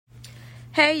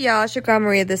Hey y'all, it's your girl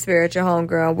Maria, the Spiritual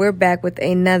Homegirl. We're back with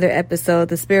another episode of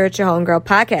the Spiritual Homegirl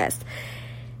podcast.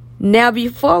 Now,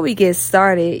 before we get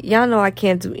started, y'all know I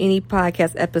can't do any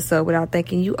podcast episode without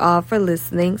thanking you all for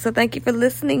listening. So thank you for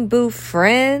listening, boo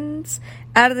friends.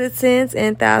 Out of the tens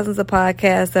and thousands of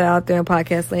podcasts that are out there in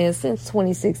podcast land since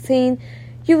 2016,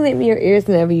 you lent me your ears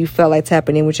whenever you felt like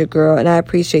tapping in with your girl, and I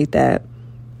appreciate that.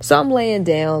 So I'm laying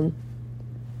down,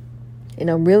 and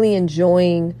I'm really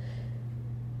enjoying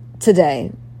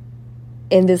today,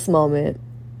 in this moment.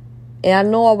 And I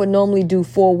know I would normally do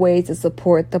 4 ways to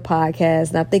support the podcast.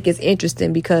 And I think it's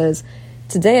interesting because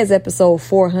today is episode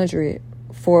 400.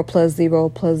 4 plus 0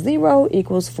 plus 0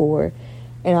 equals 4.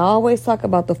 And I always talk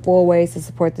about the 4 ways to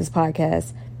support this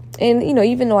podcast. And,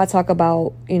 even though I talk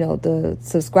about, the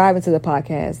subscribing to the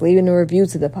podcast, leaving a review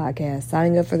to the podcast,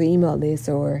 signing up for the email list,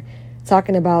 or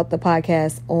talking about the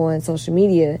podcast on social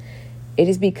media, it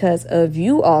is because of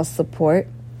you all's support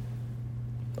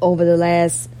over the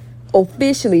last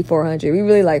officially 400. We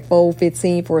really like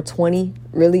 415, 420,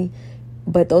 really.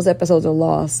 But those episodes are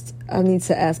lost. I need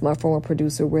to ask my former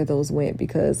producer where those went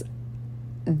because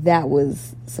that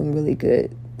was some really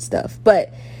good stuff.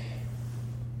 But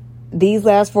these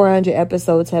last 400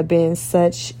 episodes have been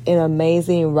such an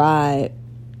amazing ride.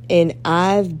 And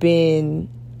I've been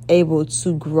able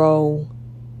to grow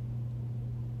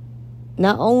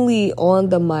not only on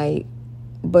the mic,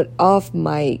 but off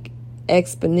mic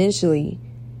exponentially.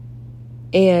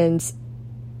 And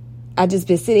I just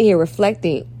been sitting here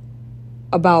reflecting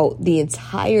about the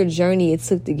entire journey it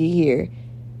took to get here,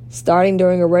 starting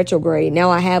during a retrograde. Now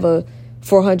I have a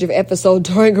 400th episode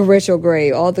during a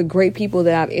retrograde. All the great people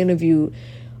that I've interviewed,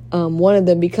 one of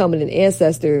them becoming an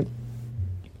ancestor,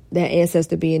 that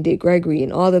ancestor being Dick Gregory,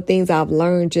 and all the things I've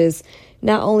learned just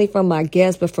not only from my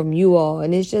guests, but from you all.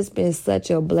 And it's just been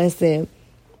such a blessing.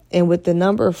 And with the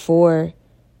number 4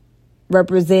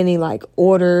 representing like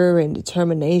order and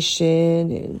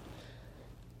determination and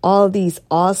all these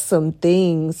awesome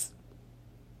things,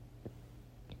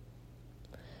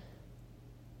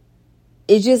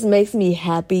 it just makes me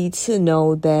happy to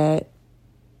know that,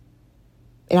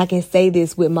 and I can say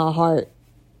this with my heart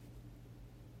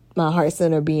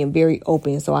center being very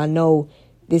open, so I know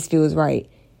this feels right.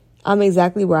 I'm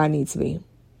exactly where I need to be.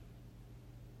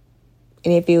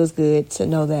 And it feels good to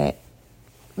know that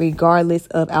regardless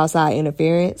of outside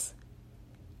interference,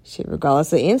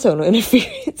 regardless of internal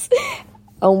interference,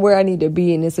 I'm where I need to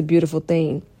be, and it's a beautiful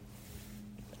thing.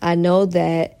 I know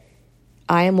that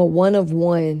I am a one of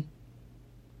one,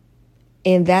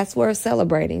 and that's worth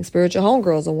celebrating. Spiritual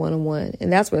homegirls are one of one,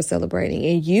 and that's worth celebrating.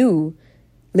 And you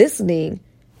listening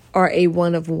are a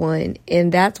one of one,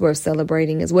 and that's worth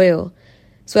celebrating as well.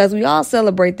 So as we all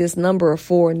celebrate this number of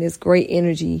 4 and this great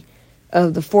energy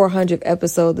of the 400th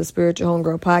episode of the Spiritual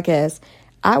Homegirl podcast,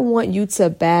 I want you to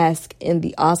bask in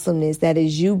the awesomeness that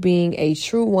is you being a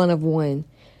true one of one.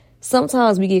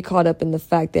 Sometimes we get caught up in the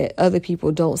fact that other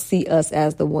people don't see us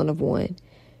as the one of one.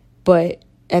 But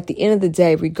at the end of the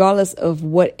day, regardless of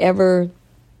whatever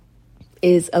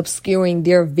is obscuring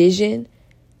their vision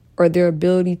or their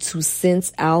ability to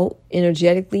sense out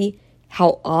energetically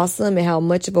how awesome and how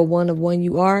much of a one of one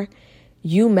you are,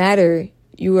 you matter.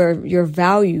 You're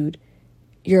valued.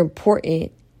 You're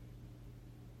important.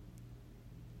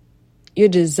 You're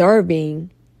deserving.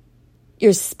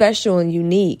 You're special and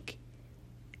unique.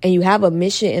 And you have a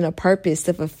mission and a purpose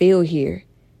to fulfill here.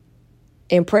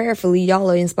 And prayerfully, y'all will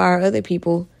inspire other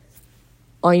people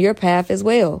on your path as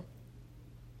well.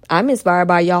 I'm inspired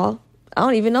by y'all. I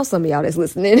don't even know some of y'all that's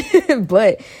listening.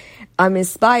 But I'm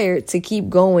inspired to keep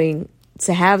going,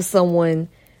 to have someone,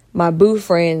 my boo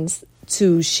friends,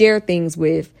 to share things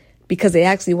with, because they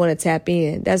actually want to tap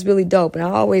in. That's really dope. And I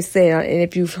always say, and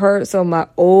if you've heard some of my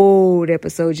old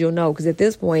episodes, you'll know. Because at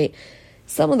this point,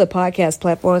 some of the podcast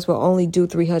platforms will only do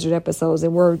 300 episodes.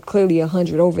 And we're clearly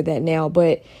 100 over that now.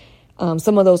 But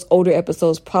some of those older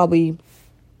episodes probably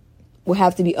will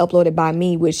have to be uploaded by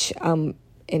me, which I'm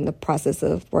in the process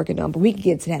of working on. But we can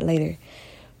get to that later.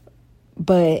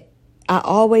 But I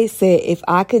always said if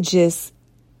I could just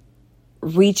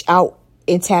reach out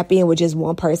and tap in with just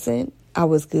one person, I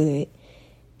was good.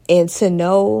 And to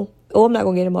know, I'm not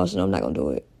going to get emotional. I'm not going to do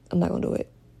it. I'm not going to do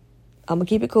it. I'm going to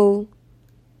keep it cool.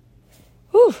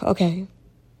 Whew, okay.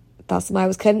 Thought somebody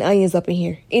was cutting onions up in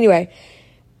here. Anyway,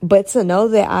 but to know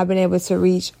that I've been able to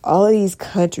reach all of these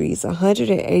countries,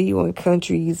 181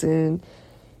 countries, and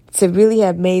to really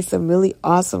have made some really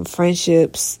awesome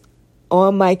friendships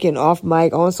on mic and off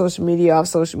mic, on social media, off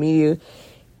social media.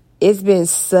 It's been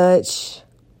such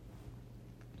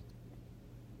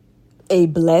a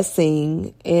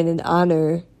blessing and an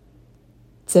honor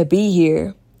to be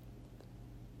here.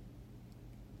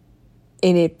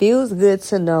 And it feels good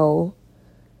to know.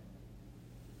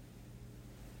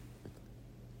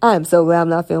 I'm so glad I'm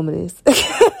not filming this.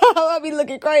 I'll be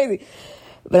looking crazy.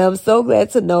 But I'm so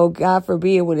glad to know, God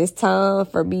forbid, when it's time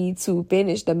for me to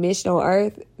finish the mission on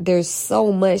earth, there's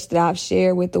so much that I've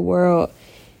shared with the world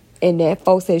and that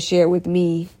folks have shared with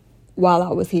me while I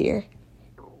was here.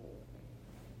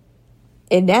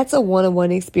 And that's a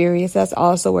one-on-one experience that's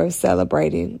also worth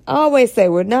celebrating. I always say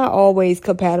we're not always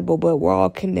compatible, but we're all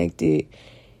connected.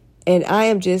 And I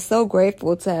am just so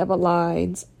grateful to have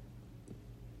aligned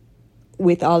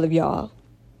with all of y'all.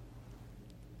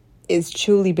 It's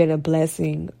truly been a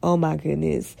blessing. Oh my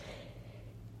goodness.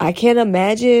 I can't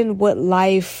imagine what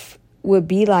life would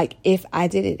be like if I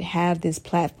didn't have this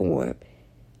platform.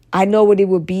 I know what it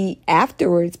would be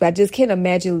afterwards, but I just can't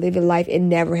imagine living life and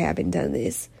never having done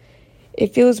this.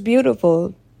 It feels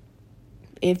beautiful.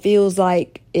 It feels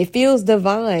divine.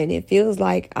 It feels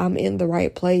like I'm in the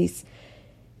right place.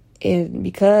 And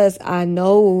because I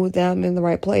know that I'm in the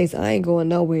right place, I ain't going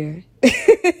nowhere.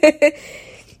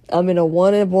 I'm in a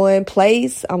one-on-one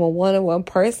place. I'm a one-on-one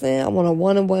person. I'm on a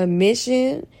one-on-one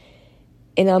mission.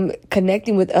 And I'm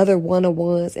connecting with other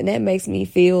one-on-ones. And that makes me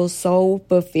feel so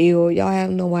fulfilled. Y'all have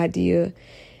no idea.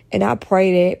 And I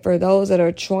pray that for those that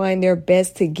are trying their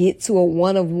best to get to a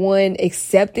one-on-one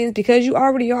acceptance, because you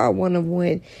already are a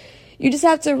one-on-one, you just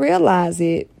have to realize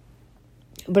it.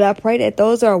 But I pray that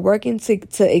those that are working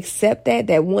to accept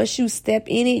that once you step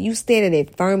in it, you stand in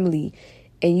it firmly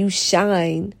and you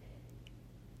shine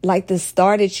like the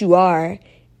star that you are,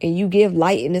 and you give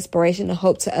light and inspiration and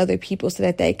hope to other people so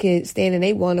that they can stand in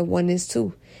a one-on-oneness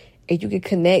too. And you can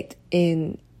connect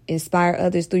and inspire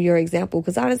others through your example.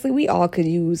 Because honestly, we all could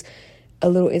use a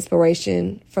little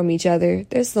inspiration from each other.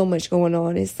 There's so much going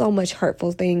on. There's so much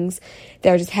hurtful things that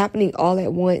are just happening all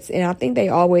at once. And I think they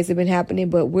always have been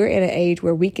happening, but we're at an age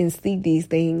where we can see these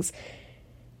things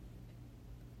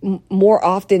more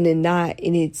often than not.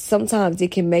 And sometimes it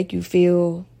can make you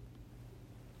feel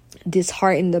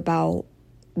disheartened about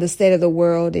the state of the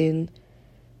world and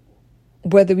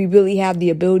whether we really have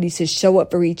the ability to show up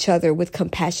for each other with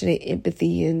compassionate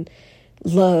empathy and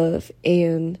love.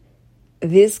 And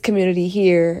this community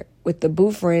here with the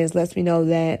Boo Friends lets me know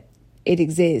that it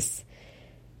exists.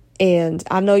 And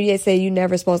I know you say you're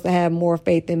never supposed to have more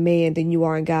faith in man than you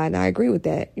are in God. And I agree with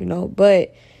that,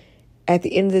 but at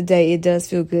the end of the day, it does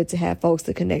feel good to have folks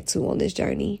to connect to on this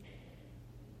journey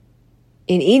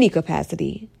in any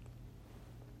capacity,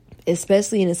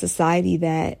 especially in a society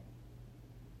that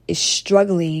is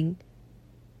struggling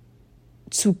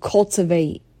to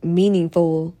cultivate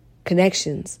meaningful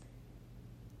connections.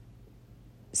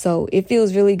 So it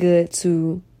feels really good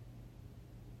to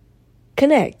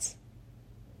connect.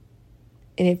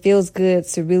 And it feels good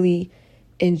to really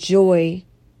enjoy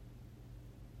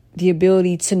the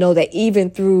ability to know that even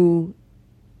through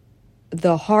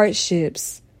the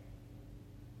hardships,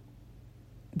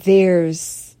 I'm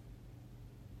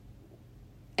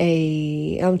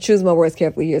choosing my words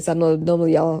carefully here, so I know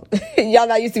normally y'all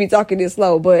not used to be talking this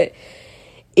slow, but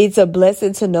it's a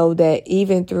blessing to know that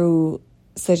even through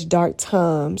such dark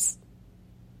times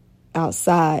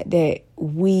outside, that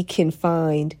we can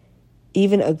find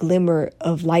even a glimmer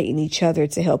of light in each other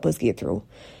to help us get through.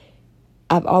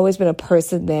 I've always been a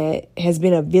person that has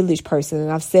been a village person,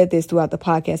 and I've said this throughout the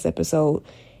podcast episode.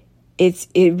 It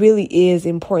really is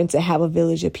important to have a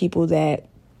village of people that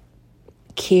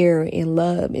care and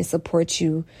love and support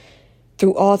you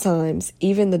through all times,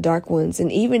 even the dark ones. And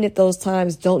even if those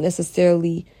times don't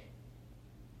necessarily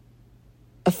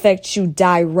affect you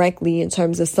directly in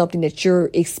terms of something that you're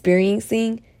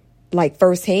experiencing like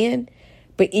firsthand,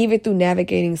 but even through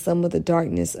navigating some of the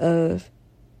darkness of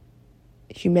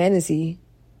humanity,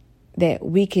 that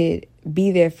we could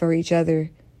be there for each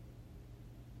other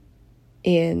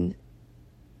and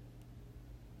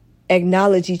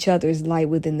acknowledge each other's light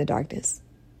within the darkness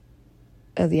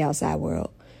of the outside world.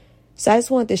 So I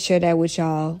just wanted to share that with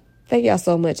y'all. Thank y'all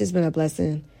so much. It's been a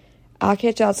blessing. I'll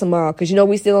catch y'all tomorrow, because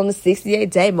we still on the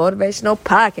 68-day motivational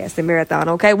podcasting marathon,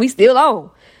 okay? We still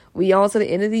on. We on to the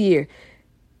end of the year.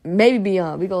 Maybe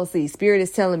beyond. We're going to see. Spirit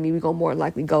is telling me we're going to more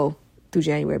likely go through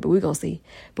January, but we're going to see.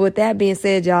 But with that being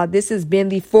said, y'all, this has been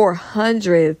the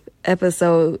 400th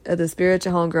episode of the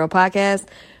Spiritual Homegirl podcast.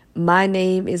 My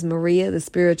name is Maria, the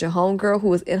Spiritual Homegirl,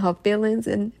 who is in her feelings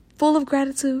and full of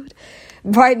gratitude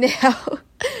right now.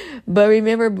 But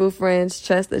remember, Boo Friends,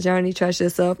 trust the journey, trust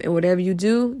yourself, and whatever you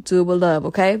do, do it with love,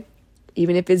 okay?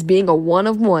 Even if it's being a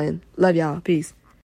one-of-one. Love y'all. Peace.